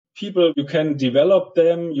people, you can develop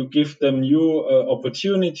them, you give them new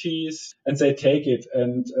opportunities, and they take it.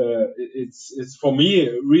 And it's for me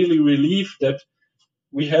really relief that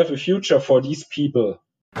we have a future for these people.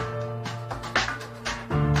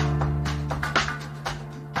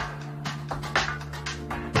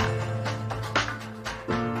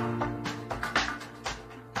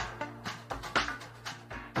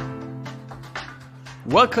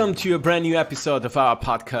 Welcome to a brand new episode of our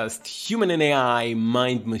podcast, Human and AI,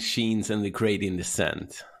 Mind Machines and the Gradient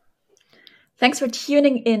Descent. Thanks for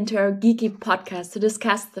tuning in to our geeky podcast to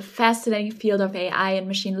discuss the fascinating field of AI and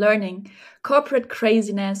machine learning, corporate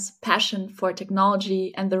craziness, passion for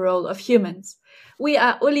technology, and the role of humans. We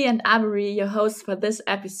are Uli and Avery, your hosts for this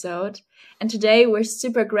episode, and today we're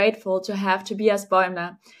super grateful to have Tobias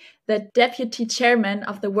Bäumler, the Deputy Chairman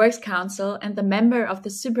of the Works Council and the member of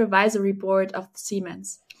the Supervisory Board of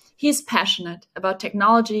Siemens. He's passionate about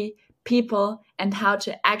technology, people, and how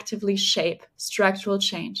to actively shape structural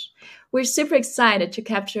change. We're super excited to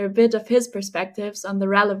capture a bit of his perspectives on the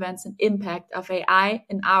relevance and impact of AI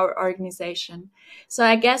in our organization. So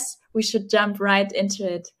I guess we should jump right into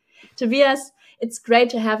it. Tobias, it's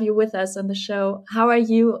great to have you with us on the show. How are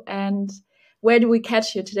you and where do we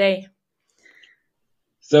catch you today?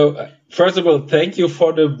 So, first of all, thank you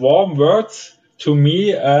for the warm words to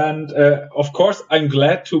me. And of course, I'm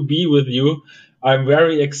glad to be with you. I'm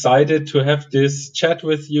very excited to have this chat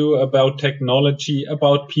with you about technology,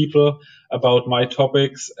 about people, about my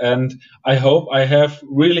topics. And I hope I have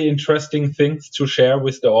really interesting things to share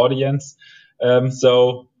with the audience.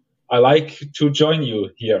 So I like to join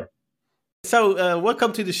you here. So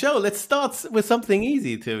welcome to the show. Let's start with something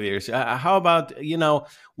easy, Tobias. How about,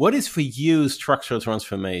 what is for you structural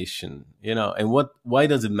transformation? And why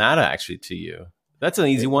does it matter actually to you? That's an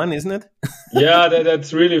easy one, isn't it? Yeah,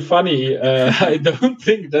 that's really funny. I don't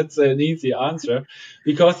think that's an easy answer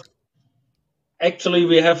because actually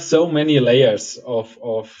we have so many layers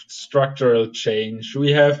of structural change.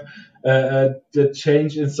 We have the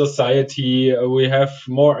change in society. We have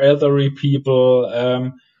more elderly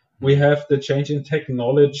people. We have the change in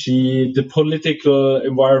technology. The political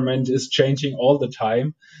environment is changing all the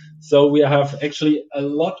time. So we have actually a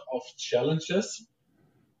lot of challenges.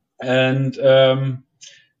 And for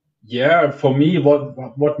me,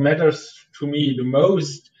 what matters to me the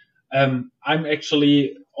most, I'm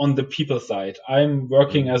actually on the people side. I'm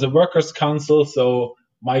working as a workers' council, so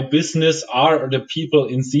my business are the people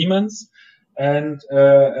in Siemens, and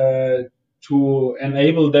to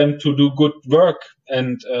enable them to do good work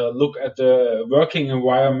and look at the working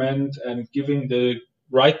environment and giving the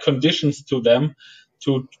right conditions to them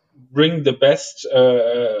to bring the best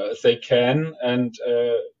they can. And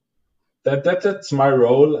that's my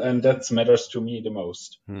role, and that matters to me the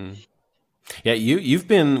most. Yeah, you've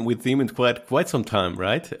been with Siemens quite some time,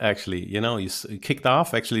 right? Actually, you kicked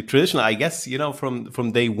off actually traditionally, I guess,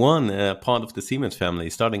 from day one, part of the Siemens family,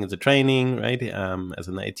 starting as a training, right? As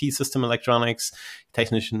an IT system electronics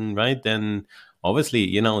technician, right? Then obviously,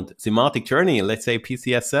 the thematic journey, let's say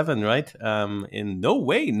PCS7, right? In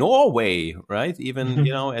Norway, right?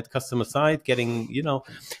 Even, at customer side, getting,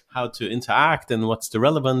 how to interact and what's the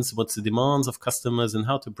relevance, what's the demands of customers and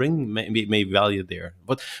how to bring maybe value there.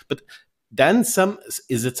 But then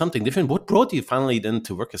is it something different? What brought you finally then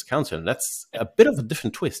to Workers' Council? That's a bit of a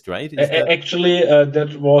different twist, right? Actually,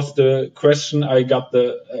 that was the question I got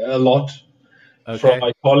a lot from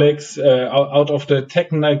my colleagues out of the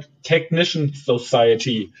technician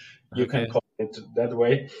society. You can call it that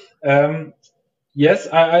way. Yes,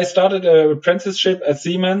 I started an apprenticeship at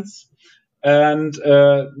Siemens, and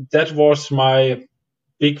that was my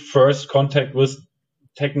big first contact with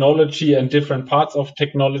technology and different parts of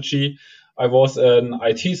technology. I was an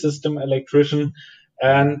IT system electrician,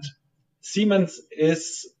 and Siemens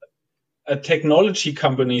is a technology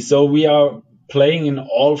company, so we are playing in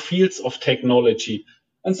all fields of technology.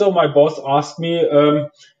 And so my boss asked me,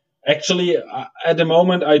 actually, at the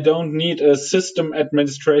moment, I don't need a system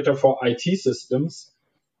administrator for IT systems.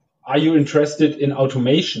 Are you interested in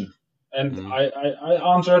automation? And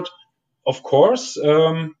I answered, of course.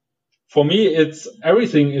 For me, it's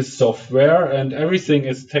everything is software and everything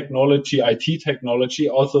is technology, IT technology.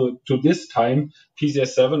 Also, to this time,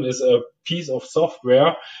 PCS7 is a piece of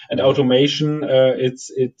software, and automation,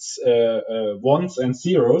 it's ones and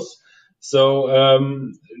zeros. So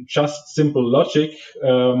just simple logic.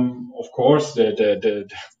 Of course, the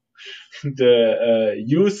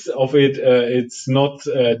use of it, it's not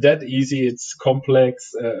that easy. It's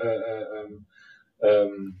complex.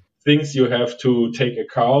 Things you have to take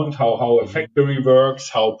account, how a factory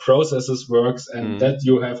works, how processes works, and that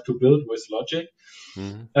you have to build with logic.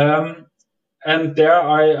 and there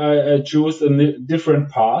I choose a different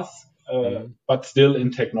path, but still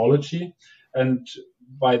in technology. And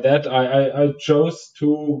by that, I chose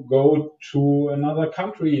to go to another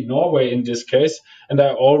country, Norway in this case, and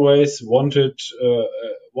I always wanted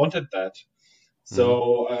that.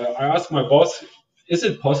 So I asked my boss, is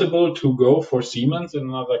it possible to go for Siemens in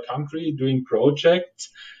another country doing projects?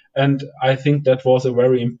 And I think that was a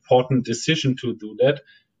very important decision to do that,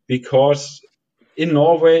 because in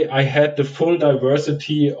Norway, I had the full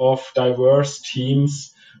diversity of diverse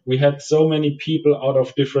teams. We had so many people out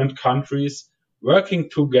of different countries working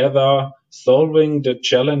together, solving the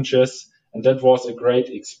challenges, and that was a great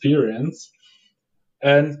experience.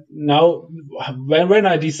 And now, when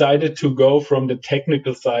I decided to go from the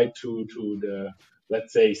technical side to the,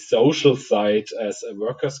 let's say, social side as a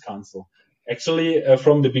workers' council, actually,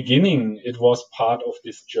 from the beginning, it was part of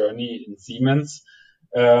this journey in Siemens.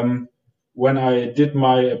 When I did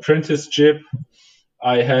my apprenticeship,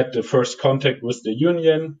 I had the first contact with the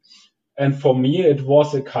union. And for me, it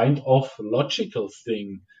was a kind of logical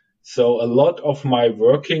thing. So a lot of my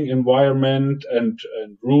working environment and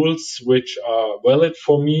rules, which are valid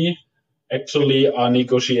for me, actually are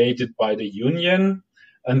negotiated by the union.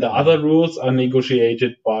 And the other rules are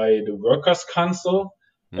negotiated by the workers' council.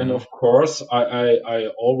 And of course, I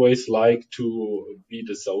always like to be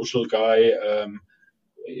the social guy.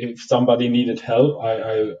 If somebody needed help,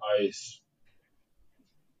 I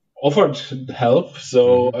offered help.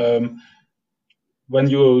 So when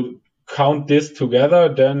you count this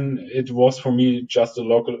together, then it was for me just a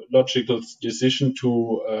logical decision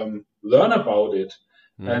to learn about it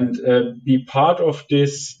and be part of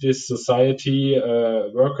this society,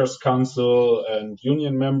 workers' council and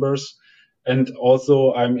union members. And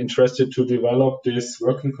also I'm interested to develop these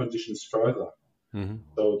working conditions further.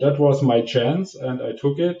 So that was my chance, and I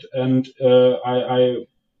took it, and I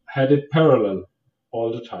had it parallel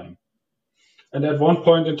all the time. And at one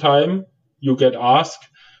point in time, you get asked,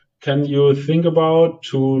 can you think about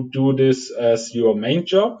to do this as your main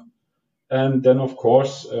job? And then, of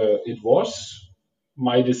course, it was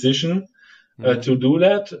my decision to do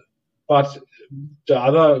that. But the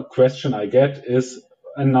other question I get is,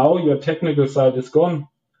 and now your technical side is gone,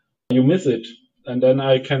 you miss it. And then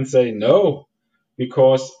I can say no.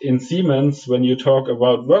 Because in Siemens, when you talk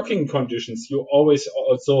about working conditions, you always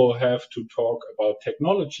also have to talk about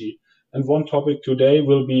technology. And one topic today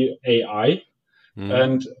will be AI.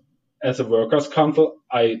 And as a workers' council,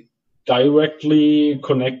 I directly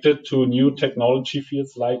connected to new technology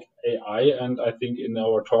fields like AI. And I think in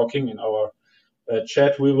our talking, in our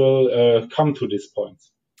chat, we will come to this point.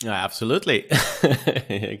 Yeah, absolutely.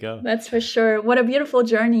 Here you go. That's for sure. What a beautiful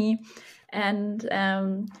journey. And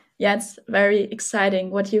yeah, it's very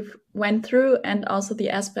exciting what you've went through, and also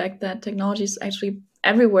the aspect that technology is actually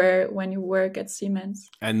everywhere when you work at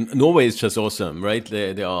Siemens. And Norway is just awesome, right?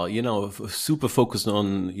 They are, super focused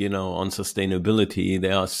on, on sustainability.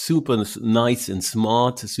 They are super nice and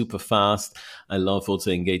smart, super fast. I love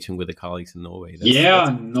also engaging with the colleagues in Norway.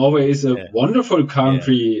 Norway is a wonderful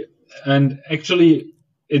country. Yeah. And actually,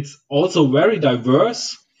 it's also very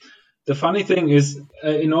diverse. The funny thing is,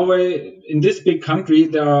 in Norway, in this big country,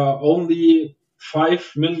 there are only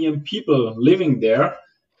 5 million people living there.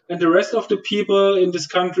 And the rest of the people in this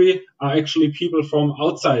country are actually people from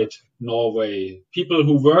outside Norway, people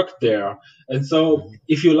who work there. And so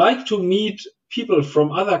if you like to meet people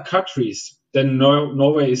from other countries, then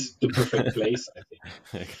Norway is the perfect place, I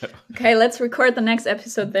think. Okay, let's record the next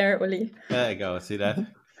episode there, Uli. There you go. See that?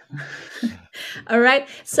 All right.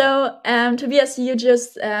 So, Tobias, you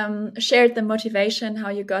just shared the motivation, how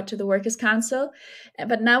you got to the Workers' Council.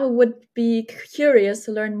 But now we would be curious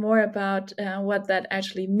to learn more about what that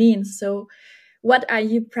actually means. So, what are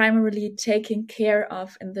you primarily taking care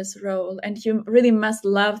of in this role? And you really must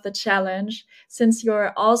love the challenge, since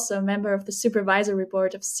you're also a member of the supervisory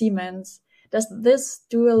board of Siemens. Does this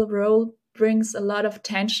dual role brings a lot of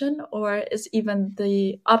tension, or is even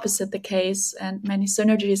the opposite the case and many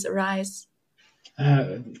synergies arise?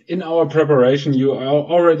 In our preparation, you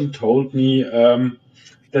already told me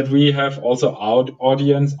that we have also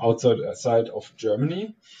audience outside of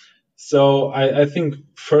Germany. So I think,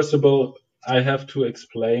 first of all, I have to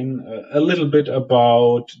explain a little bit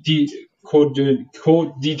about the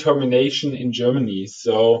co-determination in Germany.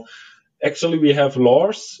 So actually we have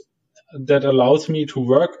laws that allows me to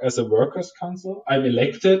work as a workers' council. I'm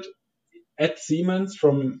elected at Siemens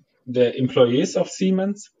from the employees of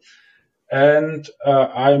Siemens, and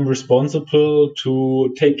I'm responsible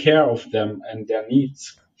to take care of them and their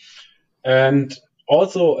needs. And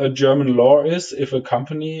also a German law is, if a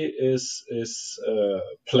company is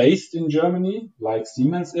placed in Germany, like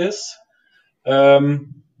Siemens is,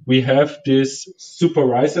 we have this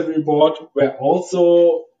supervisory board where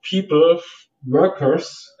also people,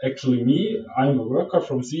 workers, actually me, I'm a worker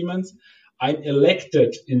from Siemens, I'm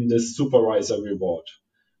elected in this supervisory board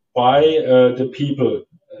by the people.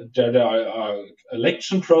 There are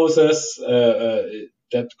election process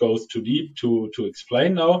that goes too deep to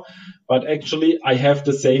explain now, but actually I have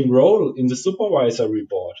the same role in the supervisory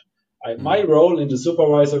board. My role in the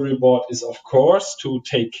supervisory board is, of course, to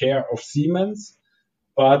take care of Siemens,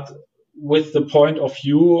 but with the point of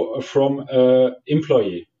view from an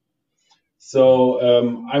employee. So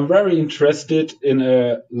I'm very interested in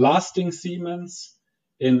a lasting Siemens,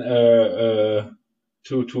 in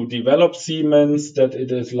to develop Siemens that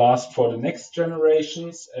it is last for the next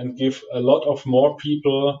generations and give a lot of more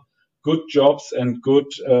people good jobs and good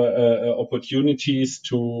opportunities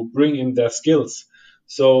to bring in their skills.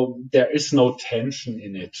 So there is no tension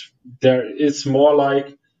in it. There is more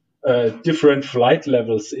like different flight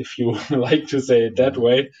levels, if you like to say it that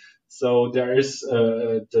way. So there is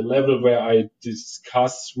the level where I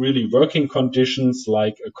discuss really working conditions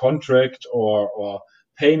like a contract or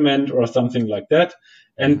payment or something like that.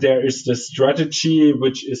 And there is the strategy,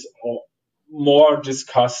 which is more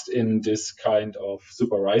discussed in this kind of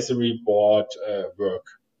supervisory board work.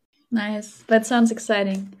 Nice. That sounds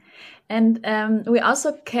exciting. And we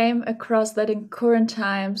also came across that in current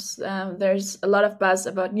times, there's a lot of buzz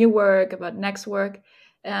about new work, about next work.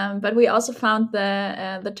 But we also found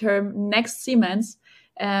the term Next Siemens,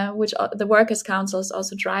 which the Workers' Council is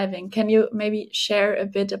also driving. Can you maybe share a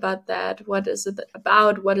bit about that? What is it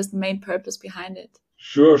about? What is the main purpose behind it?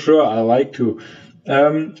 Sure. I like to.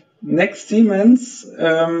 Next Siemens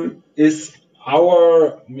is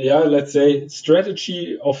our, let's say,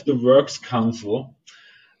 strategy of the Works Council.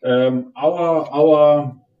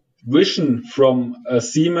 Our vision from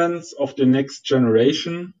Siemens of the next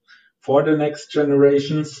generation for the next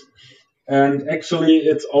generations. And actually,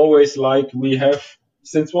 it's always like we have,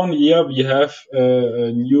 since 1 year, we have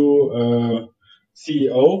a new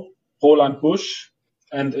CEO, Roland Busch,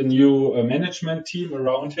 and a new management team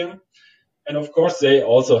around him. And of course, they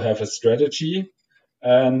also have a strategy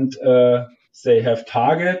and they have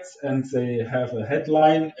targets and they have a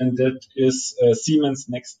headline, and that is Siemens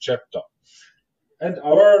Next Chapter. And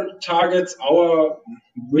our targets, our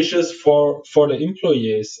wishes for the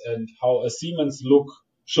employees and how a Siemens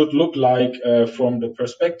should look like from the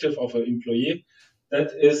perspective of an employee,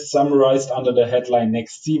 that is summarized under the headline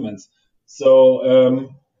Next Siemens. So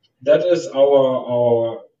that is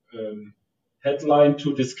our headline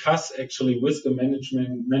to discuss actually with the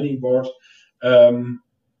managing board.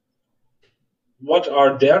 What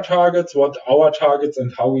are their targets, what our targets,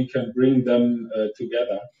 and how we can bring them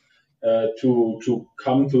together to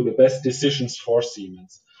come to the best decisions for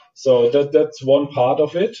Siemens. So that's one part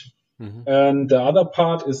of it. And the other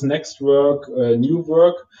part is next work, new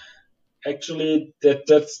work. Actually,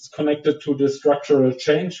 that's connected to the structural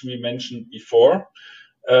change we mentioned before.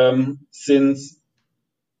 Since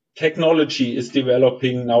technology is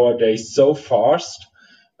developing nowadays so fast,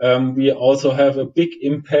 we also have a big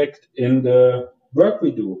impact in the work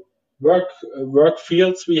we do. Work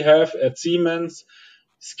fields we have at Siemens,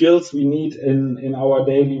 skills we need in our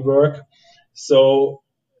daily work. So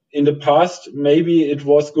in the past, maybe it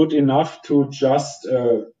was good enough to just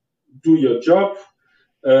do your job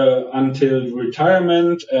until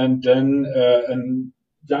retirement, and then and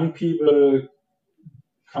young people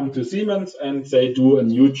come to Siemens and they do a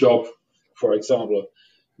new job, for example.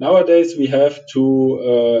 Nowadays, we have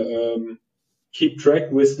to keep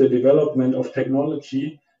track with the development of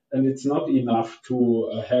technology, and it's not enough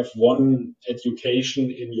to have one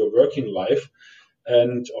education in your working life.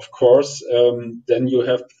 And of course, then you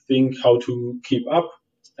have to think how to keep up.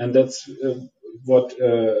 And that's what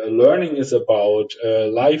learning is about,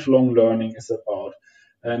 lifelong learning is about.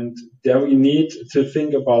 And there we need to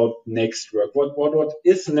think about next work. What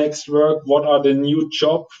is next work? What are the new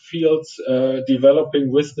job fields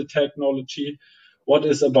developing with the technology? What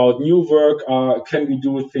is about new work? Can we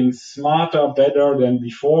do things smarter, better than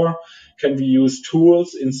before? Can we use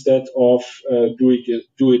tools instead of do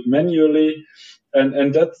it manually?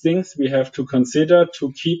 And that things we have to consider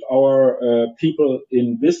to keep our people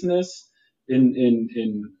in business,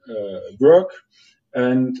 in work,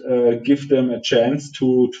 and give them a chance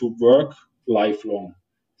to work lifelong.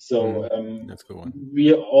 So that's a good one.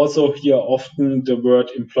 We also hear often the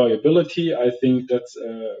word employability. I think that's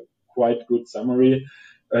a quite good summary.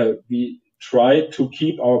 We try to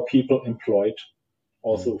keep our people employed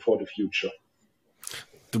also for the future.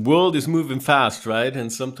 the world is moving fast, right?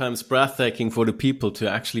 And sometimes breathtaking for the people to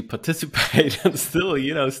actually participate and still,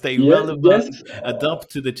 stay relevant,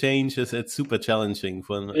 adapt to the changes. It's super challenging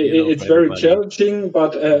for it's for very everybody. challenging,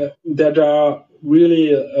 but there are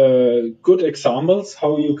really good examples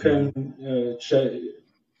how you can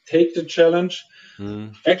take the challenge.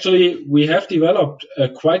 Actually, we have developed a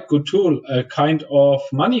quite good tool, a kind of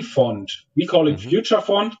money fund. We call it Future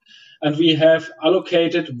Fund, and we have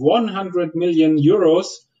allocated 100 million euros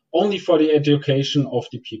only for the education of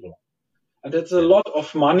the people. And that's a lot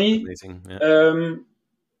of money. Amazing. Yeah.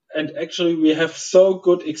 And actually, we have so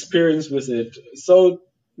good experience with it. So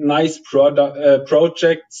nice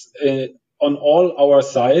projects on all our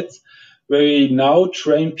sites, where we now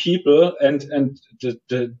train people. And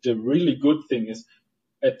the really good thing is,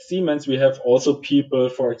 at Siemens, we have also people,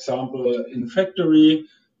 for example, in factory,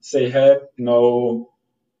 they had no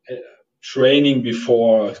training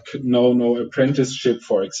before, no apprenticeship,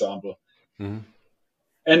 for example.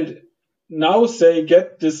 And now they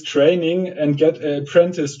get this training and get an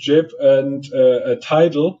apprenticeship and a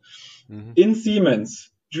title in Siemens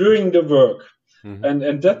during the work.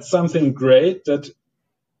 And that's something great that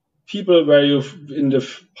people where in the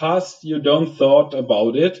past you don't thought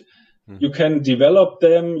about it. You can develop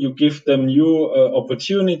them, you give them new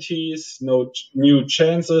opportunities, new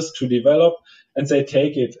chances to develop, and they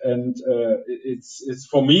take it. And it's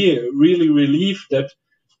for me really relief that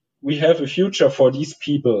we have a future for these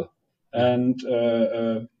people. And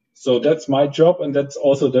so that's my job, and that's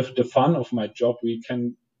also the fun of my job. We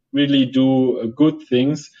can really do good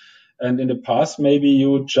things. And in the past, maybe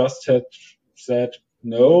you just had said,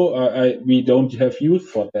 no, we don't have use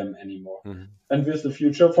for them anymore. And with the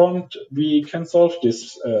Future Fund, we can solve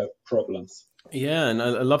these problems. Yeah, and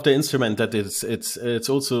I love the instrument that it's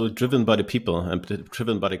also driven by the people and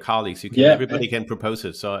driven by the colleagues. Everybody can propose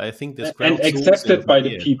it. So I think this and accepted by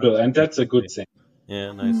the people, and that's a good thing.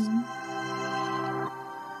 Yeah, nice.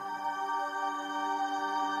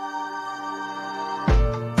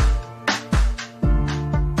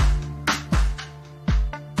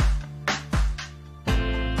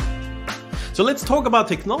 So let's talk about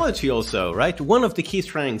technology also, right? One of the key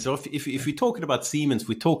strengths of if we're talking about Siemens,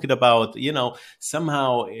 we're talking about,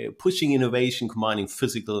 somehow pushing innovation, combining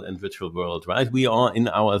physical and virtual world, right? We are in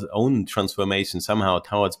our own transformation somehow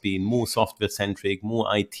towards being more software centric, more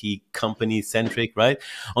IT company centric, right?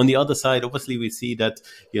 On the other side, obviously we see that,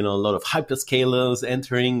 a lot of hyperscalers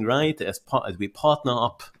entering, right? As we partner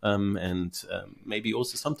up, and maybe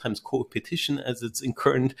also sometimes co-petition as it's in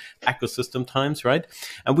current ecosystem times, right?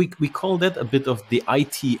 And we call that a bit of the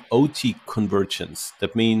IT-OT convergence.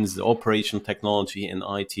 That means the operational technology and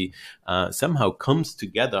IT somehow comes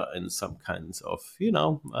together in some kinds of,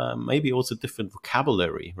 maybe also different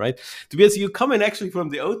vocabulary, right? Tobias, you come in actually from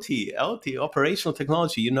the OT, operational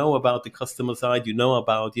technology. You know about the customer side,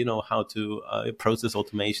 about, how to process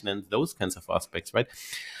automation and those kinds of aspects, right?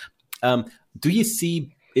 Do you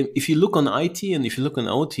see, if you look on IT and if you look on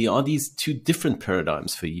OT, are these two different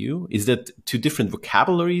paradigms for you? Is that two different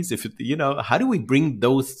vocabularies? How do we bring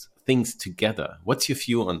those things together? What's your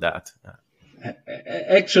view on that?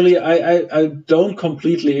 Actually, I don't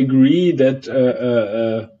completely agree that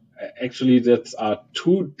actually that are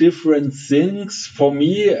two different things. For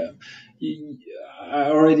me, I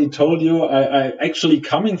already told you, I actually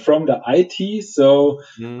coming from the IT, so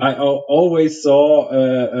I always saw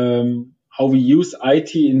how we use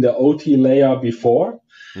IT in the OT layer before.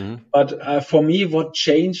 But for me, what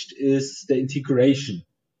changed is the integration.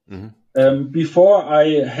 Before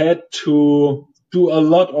I had to do a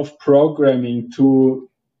lot of programming to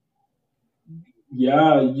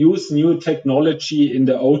use new technology in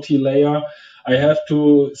the OT layer. I have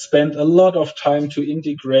to spend a lot of time to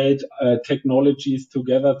integrate technologies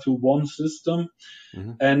together to one system.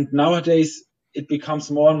 And nowadays it becomes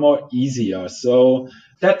more and more easier. So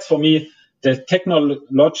that's for me the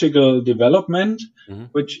technological development,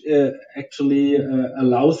 which actually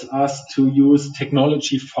allows us to use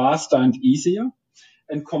technology faster and easier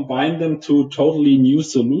and combine them to totally new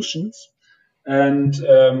solutions. And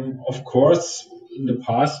of course, in the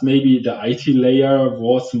past, maybe the IT layer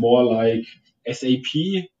was more like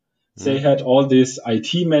SAP. They had all these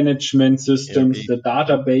IT management systems, the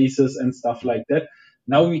databases and stuff like that.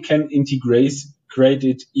 Now we can create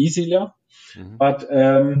it easier. But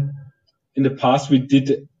in the past, we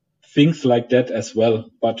did things like that as well.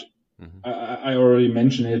 But I already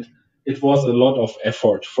mentioned it. It was a lot of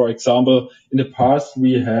effort. For example, in the past,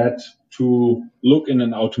 we had to look in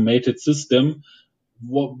an automated system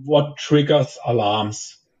what triggers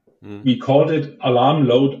alarms. we called it alarm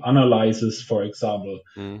load analysis, for example.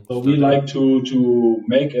 So we like to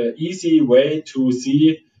make an easy way to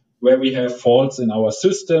see where we have faults in our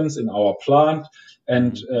systems, in our plant,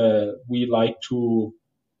 and we like to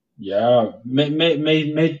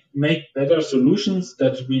make better solutions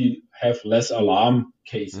that we have less alarm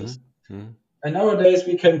cases. And nowadays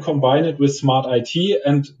we can combine it with smart IT,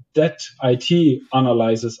 and that IT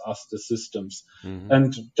analyzes us the systems.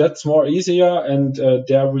 And that's more easier, and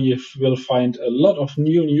there we will find a lot of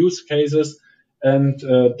new use cases. And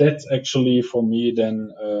that's actually for me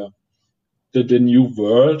then the new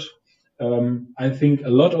world. I think a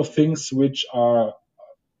lot of things which are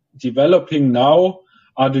developing now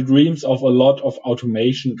are the dreams of a lot of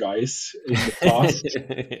automation guys in the past,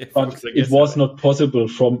 but it was not possible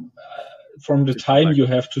from the time you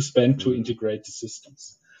have to spend to integrate the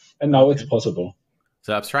systems. And now it's possible.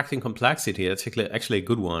 So abstracting complexity, that's actually a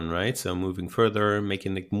good one, right? So moving further,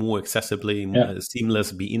 making it more accessibly, more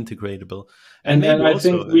seamless, be integratable. And I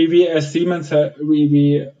think we as Siemens,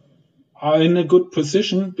 we are in a good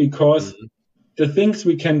position because the things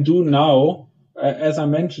we can do now, as I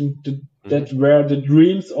mentioned, that were the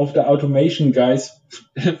dreams of the automation guys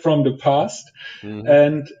from the past.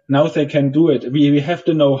 And now they can do it. We have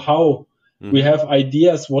the know-how. We have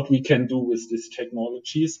ideas what we can do with these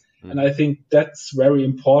technologies. And I think that's very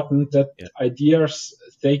important that ideas,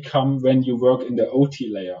 they come when you work in the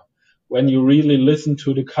OT layer, when you really listen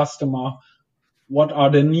to the customer. What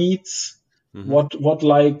are the needs? What do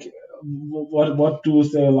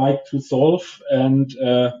they like to solve? And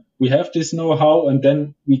we have this know-how, and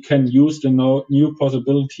then we can use the new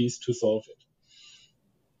possibilities to solve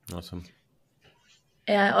it. Awesome.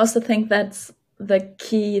 Yeah, I also think that's the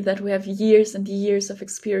key, that we have years and years of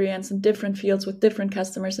experience in different fields with different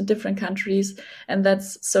customers in different countries, and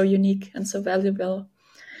that's so unique and so valuable.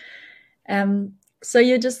 So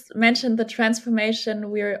you just mentioned the transformation.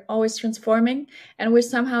 We're always transforming, and we're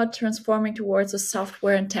somehow transforming towards a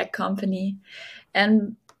software and tech company.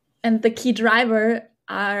 And the key driver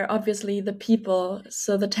are obviously the people,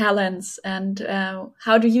 so the talents. And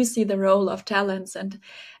how do you see the role of talents? And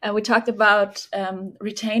we talked about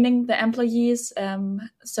retaining the employees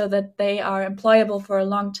so that they are employable for a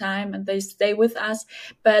long time and they stay with us.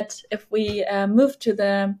 But if we move to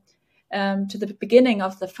the beginning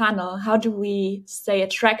of the funnel, how do we stay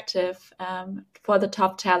attractive for the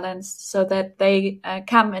top talents so that they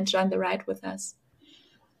come and join the ride with us?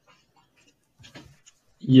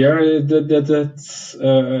 Yeah, that's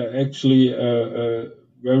actually a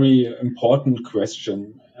very important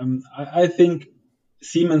question. I think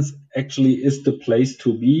Siemens actually is the place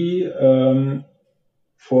to be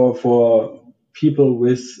for people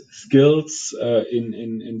with skills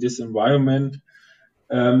in this environment,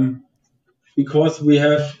 because we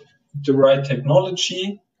have the right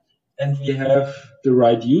technology and we have the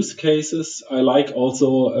right use cases. I like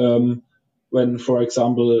also when, for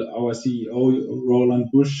example, our CEO, Roland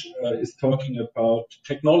Busch, is talking about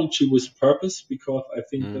technology with purpose, because I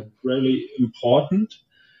think that's really important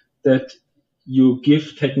that you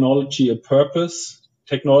give technology a purpose.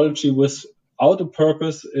 Technology without a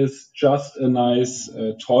purpose is just a nice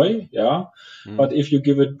toy, yeah. But if you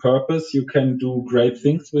give it purpose, you can do great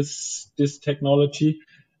things with this technology.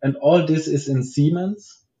 And all this is in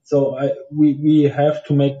Siemens. So we have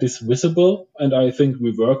to make this visible, and I think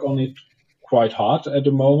we work on it quite hard at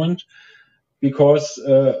the moment, because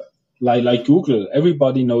like Google,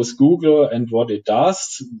 everybody knows Google and what it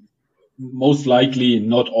does. Most likely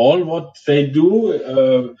not all what they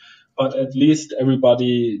do, but at least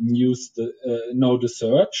everybody know the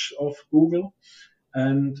search of Google,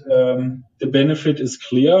 and the benefit is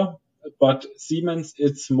clear. But Siemens,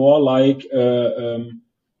 it's more like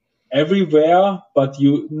everywhere, but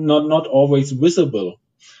you not always visible.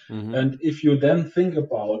 And if you then think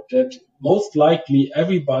about that, most likely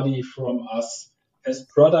everybody from us has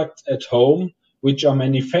products at home which are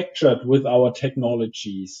manufactured with our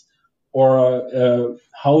technologies, or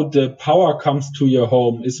how the power comes to your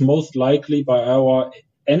home is most likely by our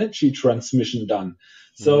energy transmission done.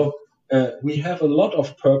 So we have a lot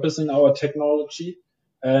of purpose in our technology,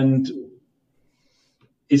 and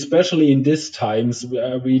especially in these times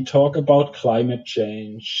where we talk about climate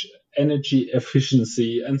change, energy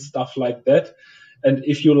efficiency and stuff like that. And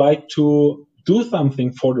if you like to do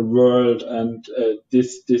something for the world and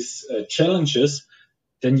these challenges,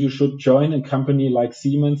 then you should join a company like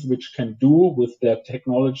Siemens, which can do with their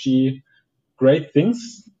technology great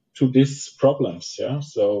things to these problems. Yeah.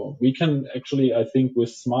 So we can actually, I think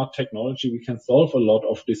with smart technology, we can solve a lot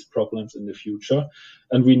of these problems in the future.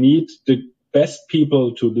 And we need the best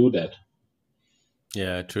people to do that.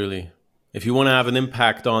 Yeah, truly. If you want to have an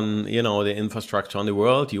impact on, the infrastructure on the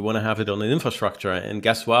world, you want to have it on the infrastructure. And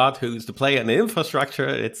guess what? Who's the player in the infrastructure?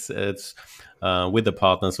 It's with the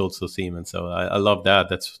partners, also Siemens. So I love that.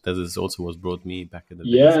 That is also what brought me back in the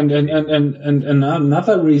day. Yeah, and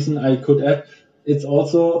another reason I could add, it's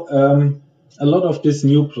also a lot of these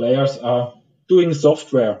new players are doing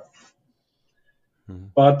software,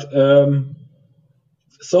 but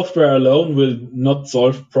software alone will not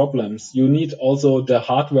solve problems. You need also the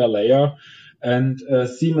hardware layer, and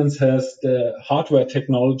Siemens has the hardware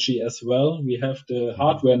technology as well. We have the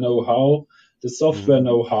hardware know-how, the software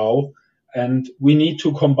know-how, and we need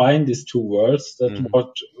to combine these two worlds. That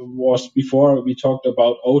what was before we talked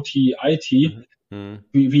about OT, IT.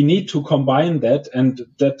 We need to combine that, and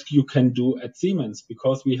that you can do at Siemens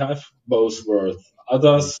because we have both worlds.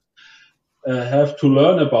 Others have to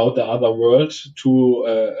learn about the other world to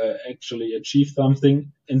actually achieve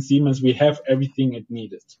something. In Siemens, we have everything it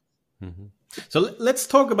needed. So let's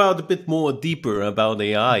talk about a bit more deeper about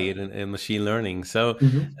AI and machine learning. So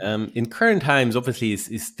in current times, obviously,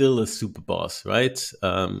 is still a super boss, right?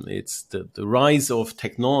 It's the rise of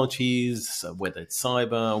technologies, whether it's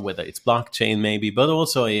cyber, whether it's blockchain maybe, but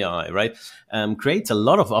also AI, right? Creates a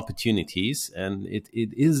lot of opportunities, and it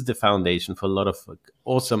is the foundation for a lot of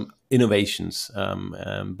awesome innovations,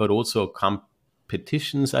 but also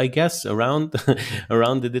competitions, I guess, around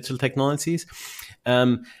around the digital technologies.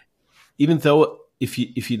 Even though if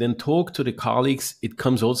you then talk to the colleagues, it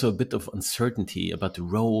comes also a bit of uncertainty about the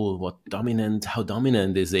role, how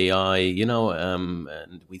dominant is AI, and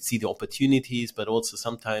we see the opportunities, but also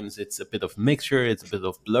sometimes it's a bit of mixture, it's a bit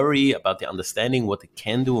of blurry about the understanding what it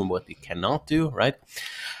can do and what it cannot do, right?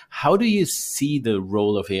 How do you see the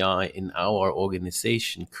role of AI in our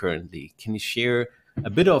organization currently? Can you share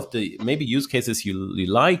a bit of the maybe use cases you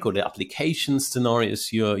like or the application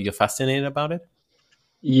scenarios you're fascinated about it?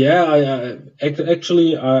 Yeah,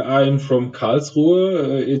 I'm from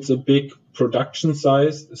Karlsruhe. It's a big production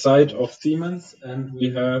site of Siemens, and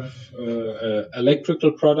we have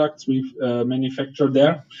electrical products we manufacture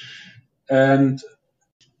there. And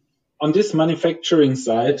on this manufacturing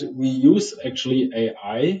side, we use actually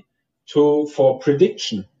AI for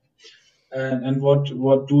prediction. And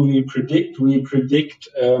what do we predict? We predict,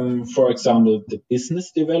 for example, the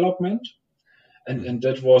business development. And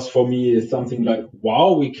that was for me something like,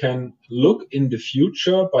 wow, we can look in the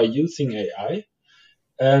future by using AI,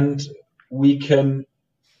 and we can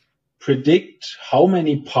predict how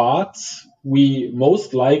many parts we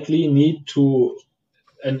most likely need to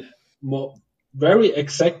a very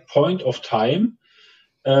exact point of time.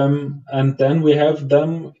 And then we have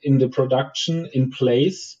them in the production in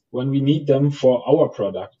place when we need them for our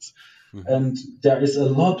products. And there is a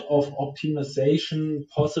lot of optimization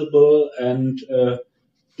possible. And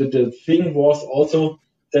the thing was also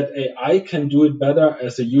that AI can do it better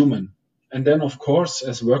as a human. And then, of course,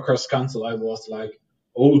 as Workers' Council, I was like,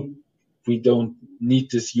 oh, we don't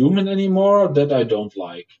need this human anymore. That I don't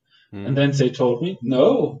like. And then they told me,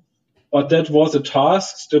 no, but that was a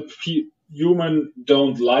task the human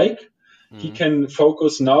don't like. He can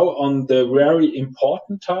focus now on the very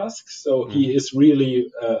important tasks. So he is really,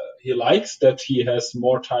 he likes that he has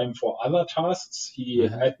more time for other tasks. He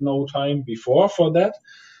had no time before for that.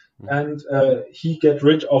 And he get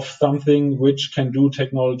rid of something which can do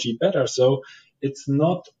technology better. So it's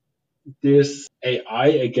not this AI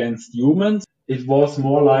against humans. It was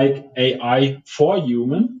more like AI for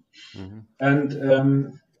human.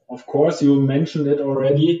 And of course, you mentioned it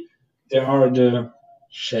already. There are the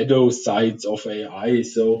shadow sides of AI.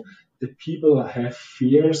 So the people have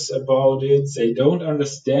fears about it. They don't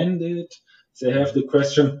understand it. They have the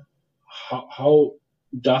question, how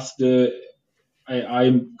does the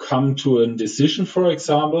AI come to a decision, for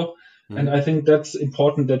example? And I think that's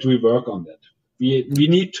important that we work on that. We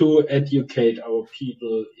need to educate our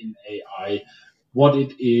people in AI, what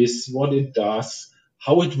it is, what it does,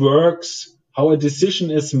 how it works, how a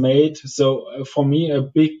decision is made. So for me, a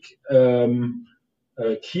big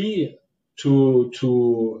key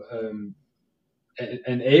to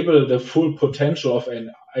enable the full potential of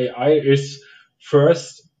an AI is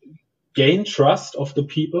first gain trust of the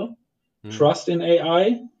people, trust in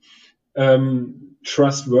AI,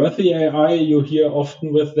 trustworthy AI. You hear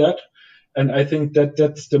often with that. And I think that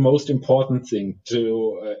that's the most important thing,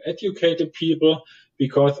 to educate the people,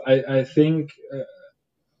 because I think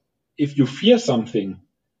if you fear something,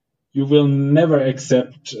 you will never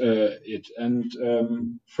accept it.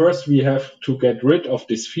 And first we have to get rid of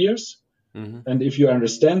these fears. And if you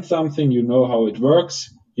understand something, you know how it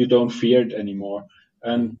works, you don't fear it anymore.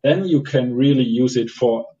 And then you can really use it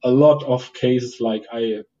for a lot of cases like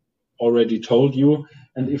I already told you.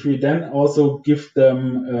 And if we then also give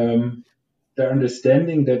them the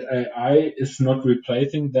understanding that AI is not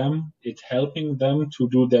replacing them, it's helping them to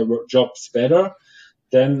do their jobs better,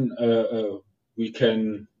 then we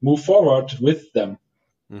can move forward with them.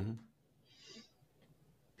 Mm-hmm.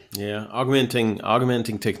 Yeah,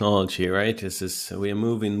 augmenting technology, right? We are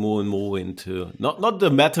moving more and more into not the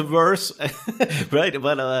metaverse, right?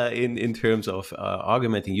 But in terms of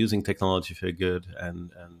augmenting, using technology for good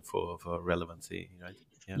and for relevancy, right?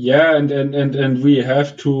 Yeah, and we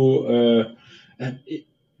have to.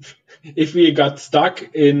 If we got stuck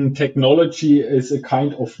in technology as a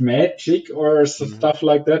kind of magic or stuff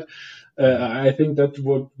like that, I think that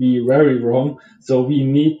would be very wrong. So we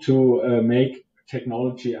need to make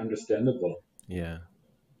technology understandable. Yeah.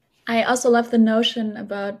 I also love the notion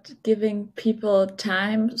about giving people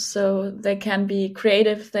time so they can be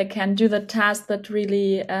creative, they can do the tasks that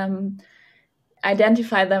really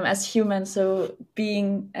identify them as humans. So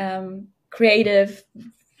being creative,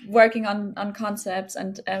 working on concepts,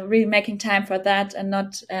 and really making time for that, and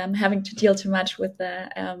not having to deal too much with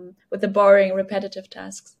the boring, repetitive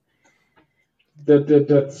tasks.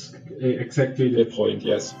 That's exactly the point.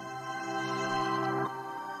 Yes.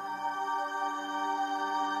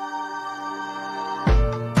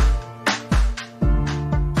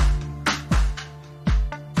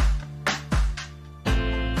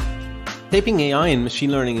 Shaping AI in machine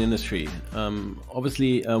learning industry.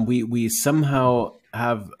 Obviously, we somehow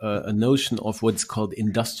have a notion of what's called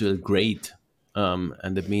industrial grade.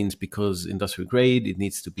 And that means because industrial grade, it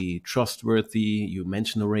needs to be trustworthy. You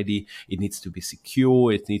mentioned already, it needs to be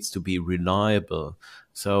secure. It needs to be reliable.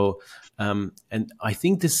 So, and I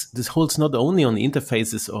think this holds not only on the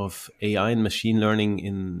interfaces of AI and machine learning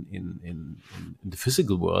in the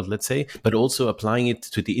physical world, let's say, but also applying it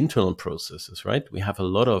to the internal processes, right? We have a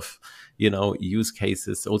lot of, use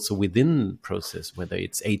cases also within process, whether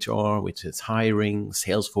it's HR, which is hiring,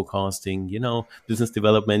 sales forecasting, business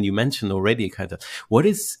development. You mentioned already kind of what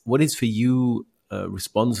is for you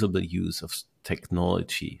responsible use of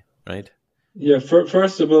technology, right? Yeah,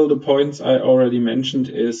 first of all, the points I already mentioned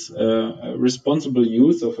is responsible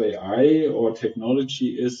use of AI or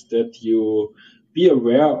technology is that you be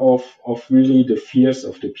aware of really the fears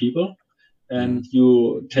of the people and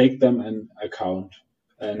you take them in account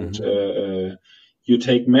and you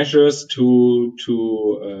take measures to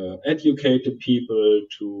educate the people,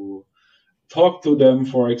 to talk to them,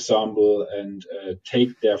 for example, and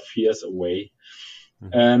take their fears away.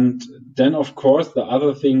 And then, of course, the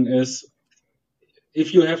other thing is,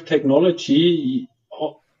 if you have technology,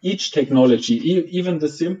 each technology, even the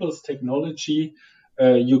simplest technology,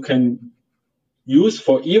 you can use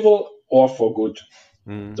for evil or for good.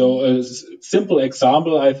 So a simple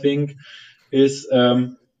example, I think, is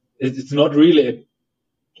it's not really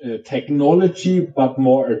a technology, but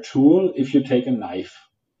more a tool. If you take a knife,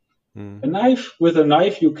 with a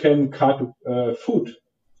knife you can cut food.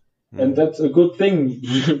 And that's a good thing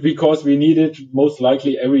because we need it most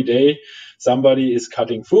likely every day. Somebody is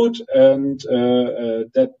cutting food, and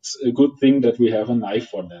that's a good thing that we have a knife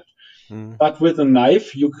for that. But with a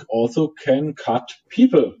knife, you also can cut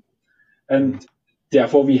people. And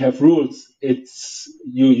therefore we have rules. It's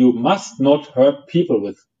you must not hurt people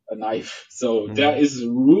with a knife. So there is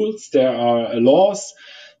rules, there are laws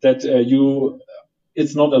that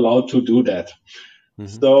it's not allowed to do that.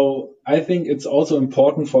 So I think it's also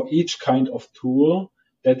important for each kind of tool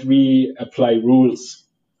that we apply rules,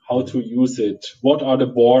 how to use it, what are the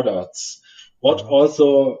borders, what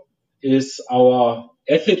also is our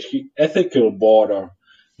ethical border,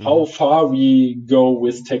 how far we go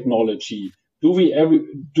with technology. Do we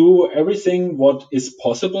do everything what is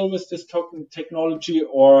possible with this technology,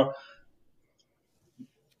 or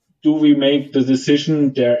do we make the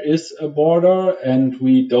decision there is a border and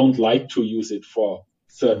we don't like to use it for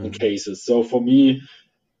certain cases? So for me,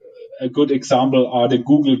 a good example are the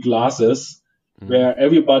Google glasses, where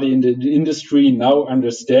everybody in the industry now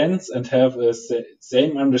understands and have a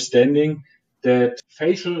same understanding that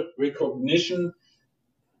facial recognition,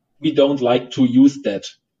 we don't like to use that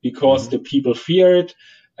because the people fear it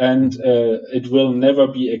and it will never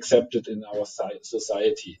be accepted in our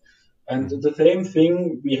society. And the same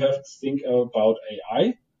thing we have to think about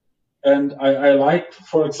AI. And I like,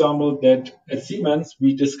 for example, that at Siemens,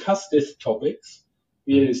 we discuss these topics.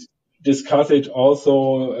 We discuss it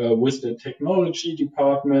also with the technology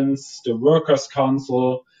departments, the workers'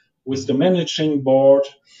 council, with the managing board.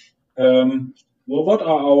 What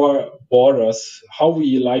are our borders? How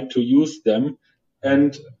we like to use them?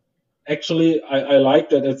 And actually, I like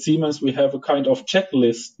that at Siemens we have a kind of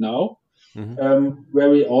checklist now, where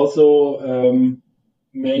we also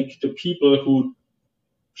make the people who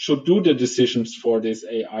should do the decisions for these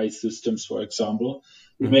AI systems, for example,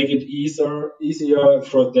 we make it easier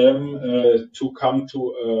for them to come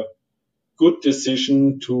to a good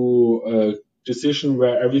decision, to a decision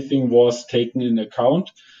where everything was taken in account.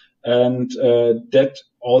 And that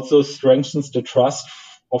also strengthens the trust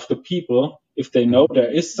of the people. If they know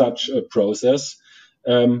there is such a process,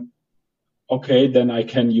 okay, then I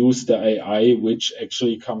can use the AI, which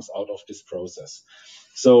actually comes out of this process.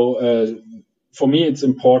 So for me, it's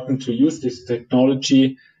important to use this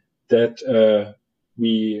technology that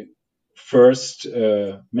we first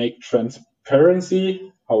make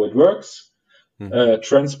transparency, how it works,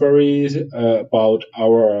 transparency about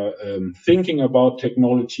our thinking about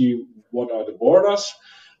technology, what are the borders,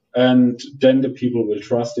 and then the people will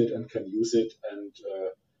trust it and can use it, and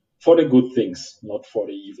for the good things, not for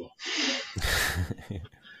the evil.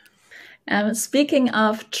 Speaking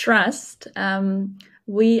of trust,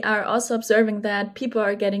 we are also observing that people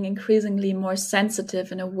are getting increasingly more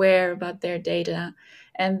sensitive and aware about their data.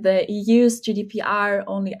 And the EU's GDPR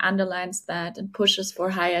only underlines that and pushes for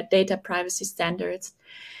higher data privacy standards.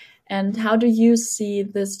 And how do you see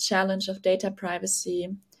this challenge of data privacy?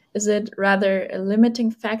 Is it rather a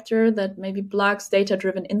limiting factor that maybe blocks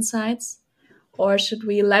data-driven insights? Or should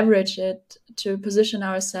we leverage it to position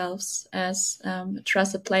ourselves as a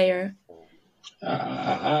trusted player?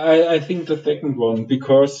 I think the second one,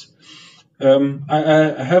 because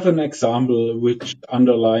I have an example which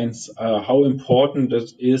underlines how important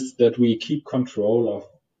it is that we keep control of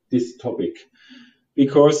this topic.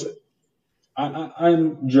 Because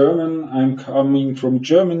I'm German, I'm coming from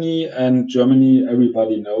Germany, and Germany,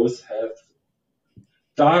 everybody knows, has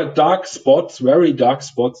dark spots, very dark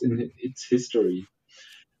spots in its history.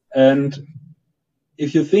 And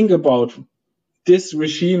if you think about these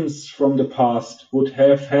regimes from the past would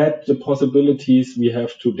have had the possibilities we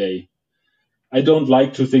have today. I don't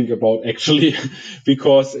like to think about actually,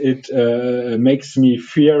 because it makes me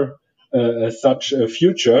fear such a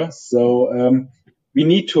future. So we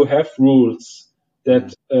need to have rules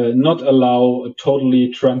that not allow a totally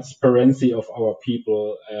transparency of our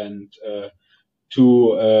people, and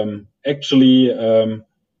to actually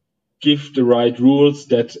give the right rules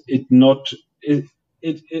that it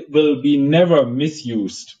will be never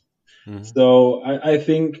misused. So I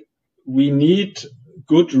think we need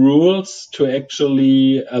good rules to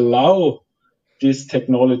actually allow this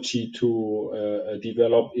technology to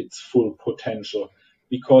develop its full potential,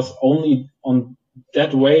 because only on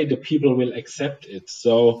that way the people will accept it.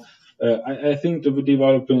 So I think the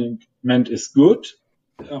development is good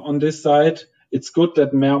on this side. It's good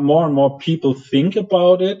that more and more people think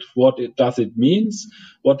about it. What does it mean?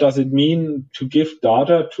 What does it mean to give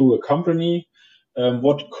data to a company?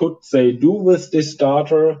 What could they do with this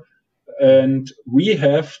data? And we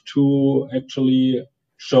have to actually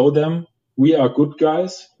show them we are good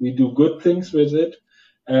guys. We do good things with it,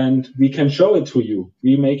 and we can show it to you.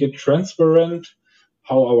 We make it transparent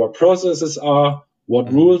how our processes are,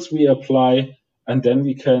 what rules we apply, and then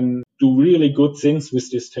we can do really good things with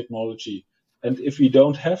this technology. And if we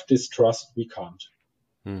don't have this trust, we can't.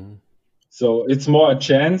 So it's more a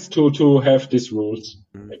chance to have these rules,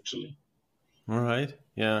 actually. All right.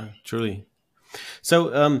 Yeah, truly.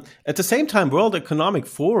 So at the same time, World Economic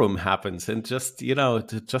Forum happens, and just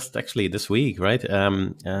actually this week, right?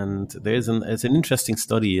 And there's an interesting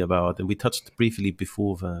study about, and we touched briefly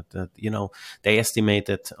before that they estimate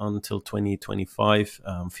that until 2025,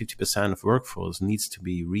 50% of workforce needs to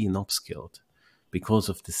be re-upskilled because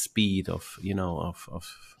of the speed of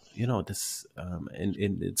this, and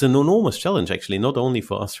it's an enormous challenge, actually, not only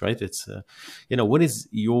for us, right? It's what is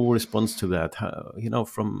your response to that?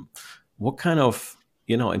 From what kind of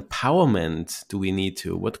empowerment do we need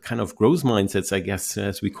to? What kind of growth mindsets, I guess,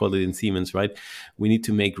 as we call it in Siemens, right? We need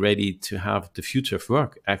to make ready to have the future of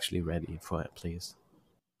work actually ready for employees.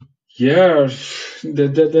 Yeah,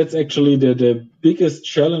 that's actually the biggest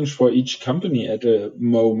challenge for each company at the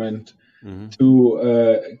moment,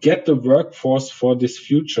 to get the workforce for these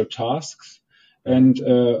future tasks. And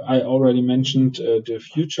I already mentioned the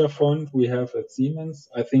Future Fund we have at Siemens.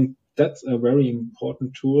 I think that's a very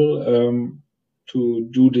important tool to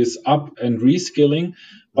do this up and reskilling.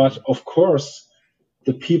 But of course,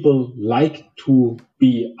 the people like to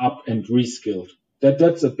be up and reskilled.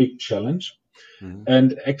 That's a big challenge.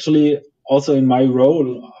 And actually, also in my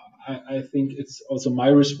role, I think it's also my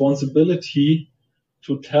responsibility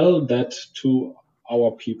to tell that to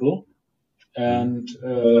our people and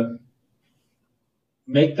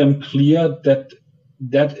make them clear that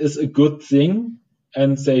that is a good thing,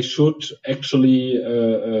 and they should actually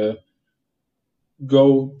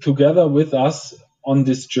go together with us on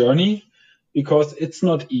this journey, because it's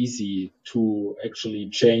not easy to actually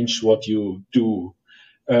change what you do.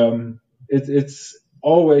 It's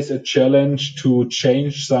always a challenge to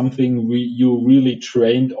change something you really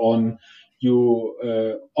trained on. You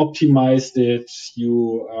optimized it.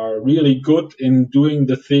 You are really good in doing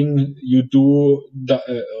the thing you do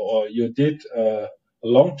or you did a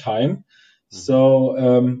long time.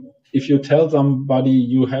 So if you tell somebody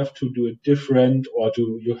you have to do it different or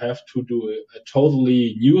you have to do a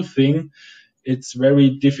totally new thing, it's very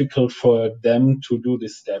difficult for them to do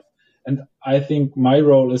this step. And I think my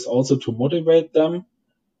role is also to motivate them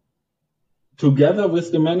together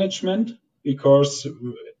with the management, because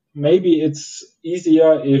maybe it's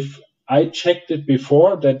easier if I checked it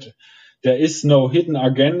before that there is no hidden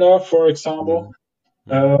agenda, for example,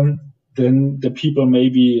 then the people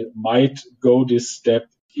maybe might go this step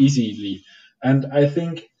easily. And I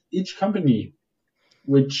think each company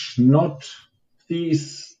which not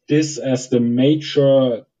sees this as the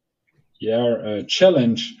major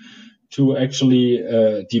challenge to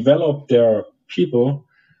actually develop their people,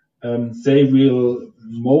 they will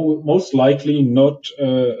most likely not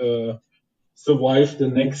survive the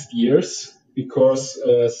next years, because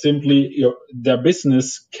simply their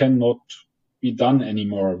business cannot be done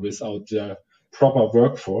anymore without the proper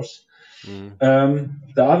workforce. The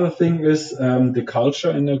other thing is the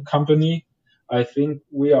culture in a company. I think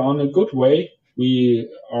we are on a good way. We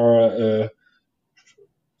are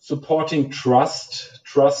supporting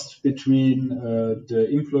trust between the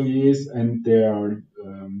employees and their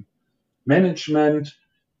management.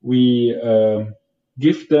 We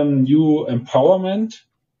give them new empowerment,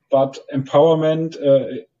 but empowerment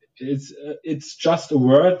it's just a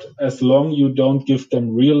word as long you don't give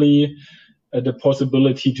them really the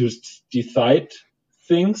possibility to decide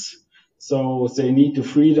things. So they need the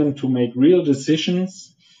freedom to make real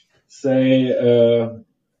decisions. They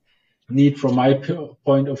need, from my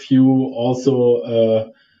point of view,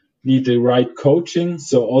 also need the right coaching.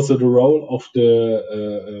 So also the role of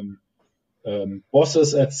the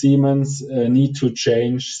bosses at Siemens need to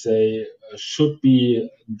change. They should be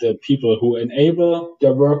the people who enable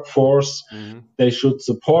their workforce. They should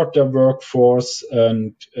support their workforce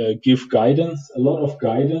and give guidance, a lot of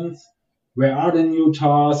guidance. Where are the new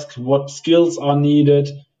tasks? What skills are needed?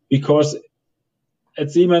 Because at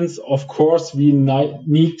Siemens, of course, we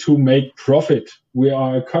need to make profit. We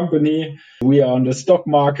are a company. We are on the stock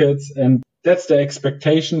markets, and that's the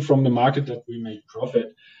expectation from the market, that we make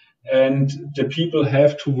profit. And the people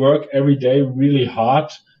have to work every day really hard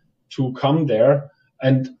to come there.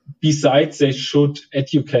 And besides, they should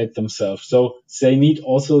educate themselves. So they need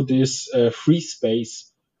also this free space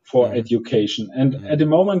for education. And at the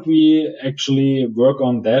moment, we actually work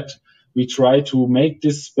on that. We try to make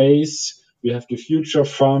this space. We have the future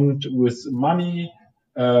fund with money.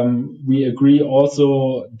 We agree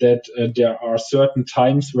also that there are certain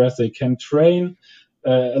times where they can train.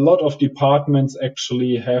 A lot of departments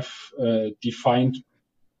actually have defined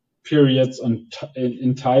periods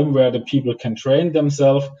in time where the people can train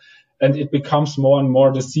themselves, and it becomes more and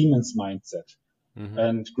more the Siemens mindset.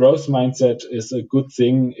 And growth mindset is a good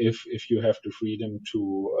thing if you have the freedom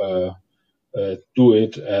to do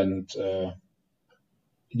it, and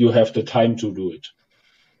you have the time to do it.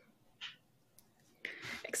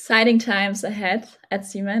 Exciting times ahead at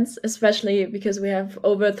Siemens, especially because we have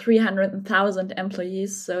over 300,000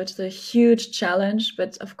 employees. So it's a huge challenge,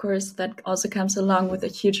 but of course that also comes along with a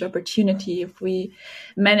huge opportunity if we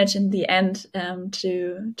manage in the end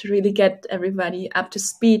to really get everybody up to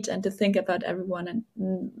speed and to think about everyone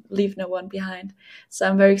and leave no one behind. So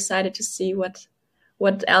I'm very excited to see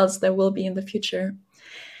what else there will be in the future.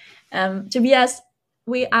 Tobias,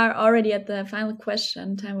 we are already at the final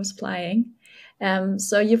question. Time was flying.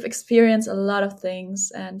 So you've experienced a lot of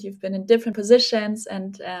things, and you've been in different positions,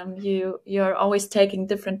 and you're always taking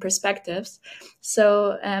different perspectives.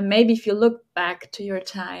 So maybe if you look back to your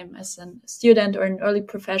time as a student or an early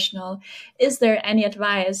professional, is there any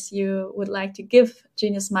advice you would like to give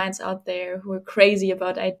genius minds out there who are crazy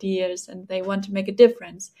about ideas and they want to make a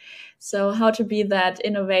difference? So how to be that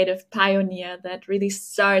innovative pioneer that really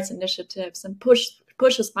starts initiatives and pushes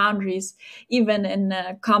boundaries, even in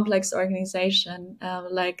a complex organization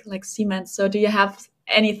like Siemens. So do you have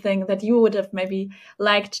anything that you would have maybe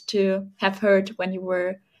liked to have heard when you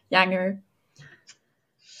were younger?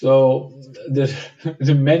 So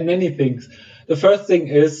the many things. The first thing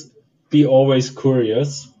is, be always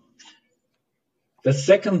curious. The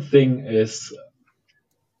second thing is,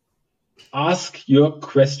 ask your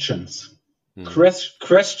questions.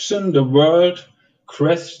 Question the world,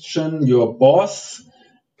 question your boss,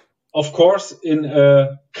 of course, in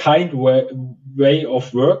a kind way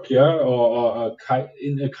of work, yeah, or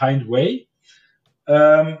in a kind way,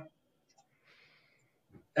 and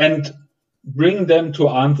bring them to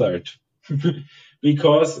answer it.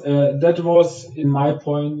 Because that was, in my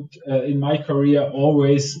career,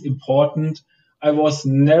 always important. I was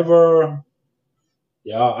never,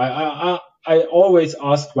 I always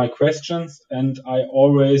asked my questions, and I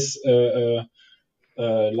always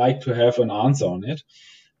like to have an answer on it.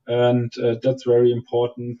 And that's very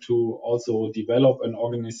important to also develop an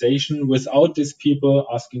organization. Without these people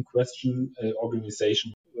asking questions,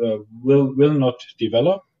 organization will not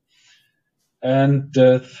develop. And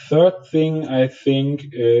the third thing I think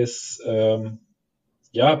is,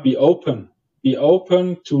 be open. Be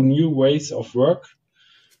open to new ways of work.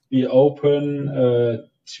 Be open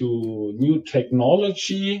to new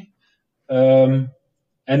technology,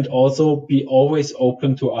 and also be always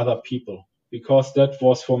open to other people. Because that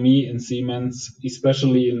was for me in Siemens,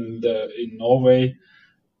 especially in Norway,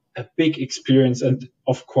 a big experience. And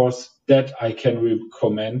of course, that I can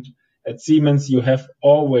recommend. At Siemens, you have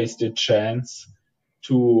always the chance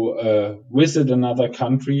to visit another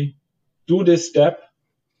country, do this step.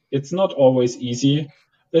 It's not always easy.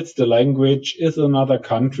 It's the language, it's another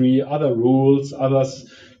country, other rules, other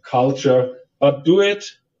culture, but do it.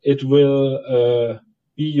 It will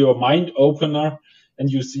be your mind opener, and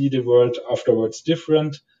you see the world afterwards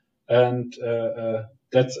different. And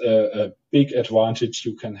that's a big advantage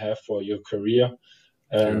you can have for your career.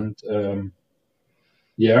 And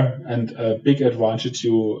and a big advantage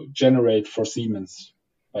you generate for Siemens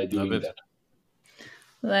by doing that.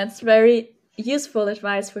 That's very useful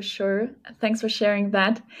advice for sure. Thanks for sharing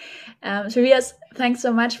that. Tobias, thanks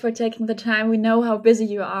so much for taking the time. We know how busy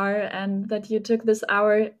you are and that you took this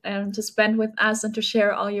hour to spend with us and to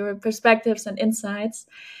share all your perspectives and insights.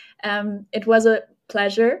 It was a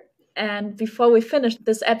pleasure. And before we finish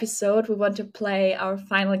this episode, we want to play our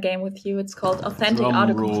final game with you. It's called Authentic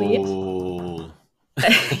Autocomplete.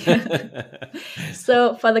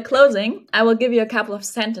 So for the closing, I will give you a couple of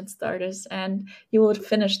sentence starters and you will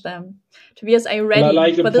finish them. Tobias, are you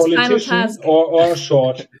ready for this final task? Or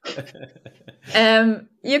short?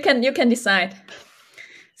 You can decide.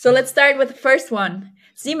 So let's start with the first one.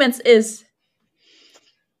 Siemens is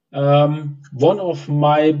one of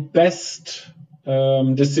my best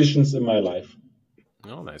decisions in my life.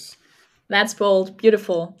 Oh, nice. That's bold.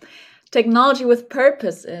 Beautiful. Technology with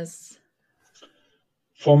purpose is?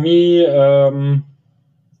 For me,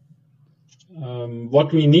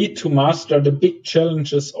 what we need to master the big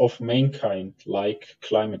challenges of mankind, like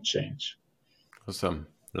climate change. Awesome.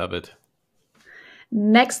 Love it.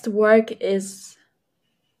 Next work is?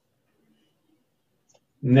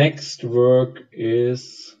 Next work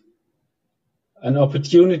is an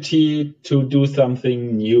opportunity to do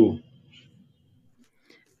something new.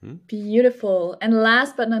 Beautiful. And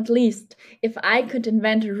last but not least, if I could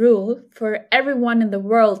invent a rule for everyone in the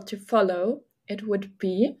world to follow, it would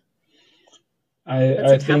be?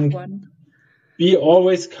 I think be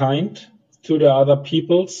always kind to the other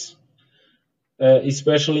peoples,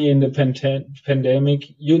 especially in the pandemic.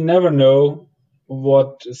 You never know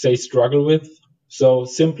what they struggle with. So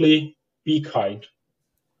simply be kind.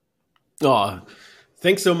 Oh,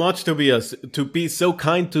 thanks so much, Tobias, to be so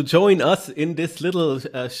kind to join us in this little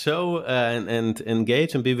show and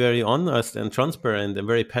engage and be very honest and transparent and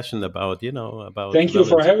very passionate about, about. Thank you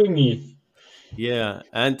for having me. Yeah.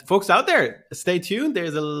 And folks out there, stay tuned.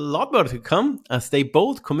 There's a lot more to come. Stay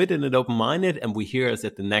bold, committed, and open-minded. And we hear us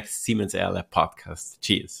at the next Siemens ALF podcast.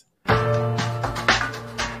 Cheers.